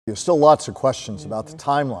There's still lots of questions about the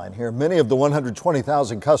timeline here. Many of the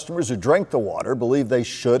 120,000 customers who drank the water believe they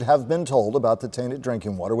should have been told about the tainted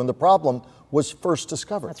drinking water when the problem was first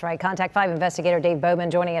discovered. That's right. Contact 5 investigator Dave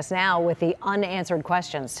Bowman joining us now with the unanswered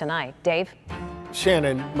questions tonight. Dave?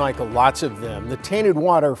 Shannon, Michael, lots of them. The tainted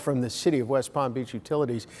water from the City of West Palm Beach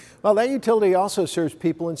Utilities. Well, that utility also serves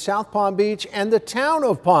people in South Palm Beach and the town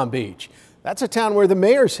of Palm Beach. That's a town where the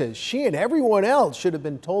mayor says she and everyone else should have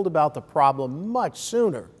been told about the problem much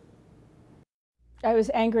sooner. I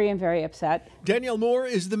was angry and very upset. Danielle Moore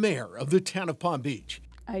is the mayor of the town of Palm Beach.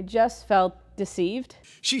 I just felt deceived.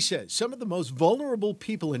 She says some of the most vulnerable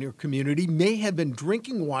people in her community may have been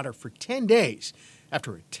drinking water for 10 days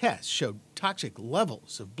after a test showed toxic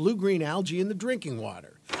levels of blue-green algae in the drinking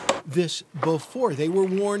water. This before they were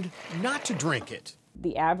warned not to drink it.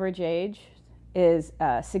 The average age is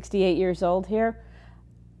 68 years old here.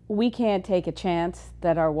 We can't take a chance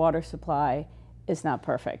that our water supply is not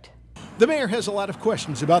perfect. The mayor has a lot of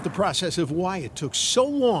questions about the process of why it took so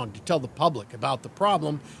long to tell the public about the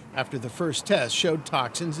problem after the first test showed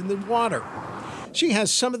toxins in the water. She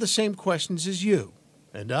has some of the same questions as you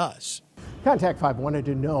and us. Contact 5 wanted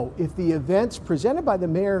to know if the events presented by the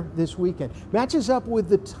mayor this weekend matches up with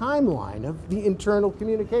the timeline of the internal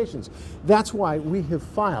communications. That's why we have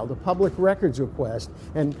filed a public records request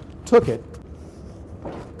and took it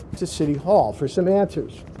to City Hall for some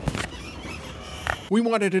answers. We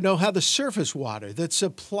wanted to know how the surface water that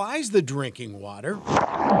supplies the drinking water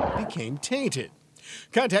became tainted.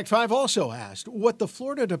 Contact 5 also asked what the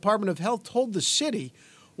Florida Department of Health told the city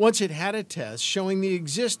once it had a test showing the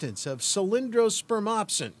existence of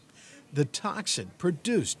cylindrospermopsin, the toxin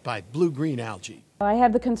produced by blue-green algae. I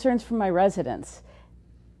have the concerns from my residents.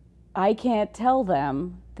 I can't tell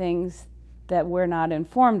them things that we're not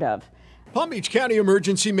informed of. Palm Beach County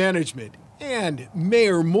Emergency Management and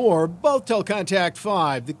Mayor Moore both tell Contact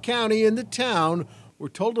 5 the county and the town were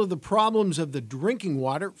told of the problems of the drinking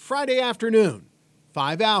water Friday afternoon,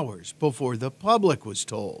 5 hours before the public was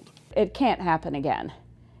told. It can't happen again.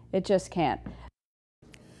 It just can't.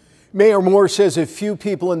 Mayor Moore says a few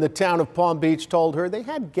people in the town of Palm Beach told her they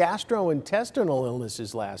had gastrointestinal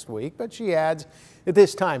illnesses last week, but she adds at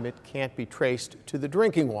this time it can't be traced to the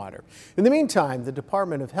drinking water. In the meantime, the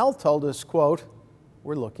Department of Health told us, quote,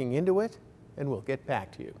 "We're looking into it and we'll get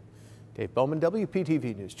back to you." Dave Bowman,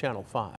 WPTV News, Channel 5.